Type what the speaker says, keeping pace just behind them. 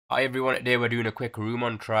Hi everyone, today we're doing a quick room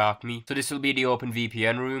on TryHackMe. So this will be the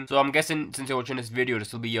OpenVPN room. So I'm guessing since you're watching this video,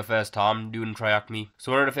 this will be your first time doing TryHackMe.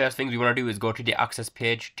 So one of the first things we want to do is go to the access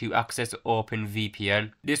page to access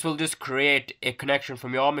OpenVPN. This will just create a connection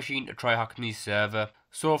from your machine to TryHackMe's server.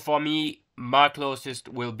 So for me, my closest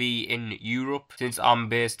will be in Europe since I'm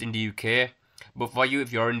based in the UK. But for you,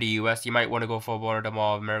 if you're in the US, you might want to go for one of the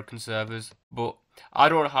more American servers. But I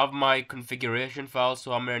don't have my configuration file,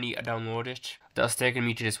 so I'm going to need to download it. That's taking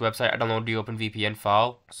me to this website. I download the OpenVPN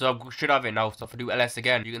file. So I should have it now. So if I do ls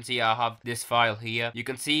again, you can see I have this file here. You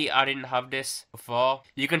can see I didn't have this before.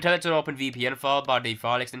 You can tell it's an OpenVPN file by the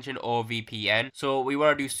file extension OVPN. So we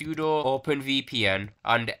want to do sudo OpenVPN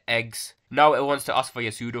and eggs. Now it wants to ask for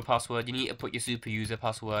your sudo password. You need to put your super user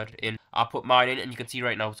password in. I put mine in and you can see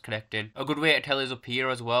right now it's connecting. A good way to tell is up here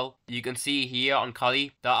as well. You can see here on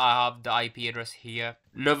Kali that I have the IP address here.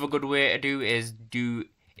 Another good way to do is do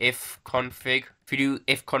ifconfig. If you do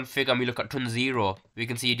ifconfig and we look at ton 0, we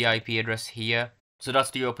can see the IP address here. So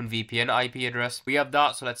that's the OpenVPN IP address. We have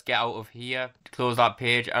that, so let's get out of here, close that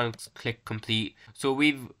page and click complete. So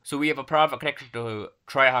we have a private connection to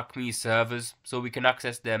TryHackMe servers, so we can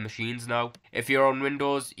access their machines now. If you're on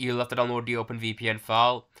Windows, you'll have to download the OpenVPN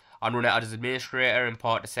file and run it as administrator,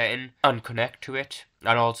 import the setting and connect to it.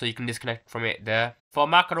 And also you can disconnect from it there. For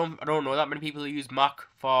Mac, I don't know that many people who use Mac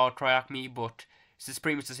for TryHackMe, but it's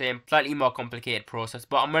pretty much the same, slightly more complicated process,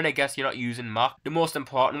 but I'm gonna guess you're not using Mac. The most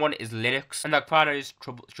important one is Linux, and I kinda just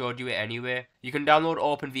showed you it anyway. You can download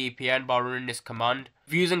OpenVPN by running this command.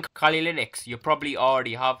 If you're using Kali Linux, you probably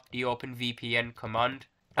already have the OpenVPN command,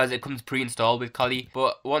 as it comes pre-installed with Kali.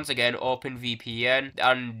 But once again, OpenVPN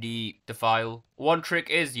and the file. One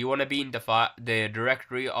trick is you want to be in the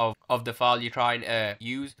directory of the file you're trying to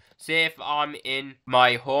use. Say if I'm in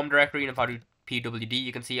my home directory, and if I do pwd,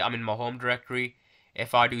 you can see I'm in my home directory.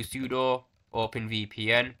 If I do sudo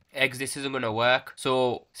OpenVPN eggs, this isn't going to work.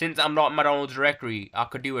 So since I'm not in my downloads directory, I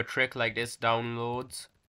could do a trick like this: downloads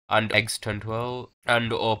and eggs 1012 and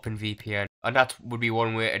OpenVPN, and that would be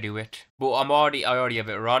one way to do it. But I already have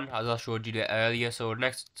it run, as I showed you that earlier. So we're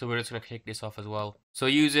just going to click this off as well. So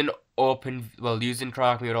using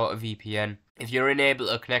TryHackMe without a VPN, if you're unable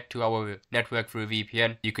to connect to our network through a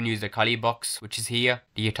VPN, you can use the Kali box, which is here,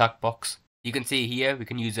 the attack box. You can see here, we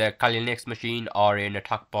can use a Kali Linux machine or an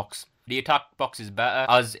attack box. The attack box is better,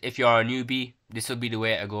 as if you're a newbie, this will be the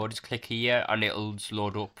way to go. Just click here and it'll just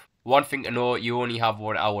load up. One thing to know, you only have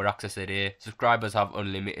 1 hour access a day. Subscribers have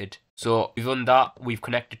unlimited. So we've done that. We've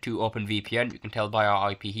connected to OpenVPN. You can tell by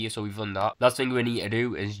our IP here, so we've done that. Last thing we need to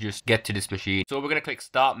do is just get to this machine. So we're going to click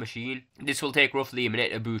Start Machine. This will take roughly a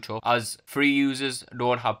minute to boot up, as free users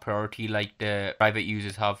don't have priority like the private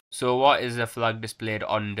users have. So what is the flag displayed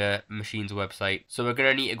on the machine's website? So we're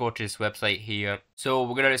going to need to go to this website here. So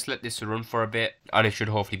we're going to just let this run for a bit and it should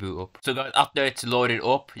hopefully boot up. So guys, after it's loaded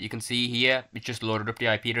up, you can see here, it just loaded up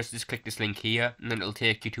the IP address. Just click this link here and then it'll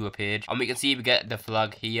take you to a page. And we can see we get the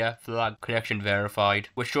flag here, flag connection verified,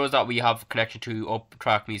 which shows that we have connection to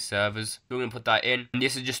TryHackMe servers. So we're going to put that in. And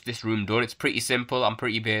this is just this room done. It's pretty simple and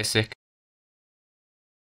pretty basic.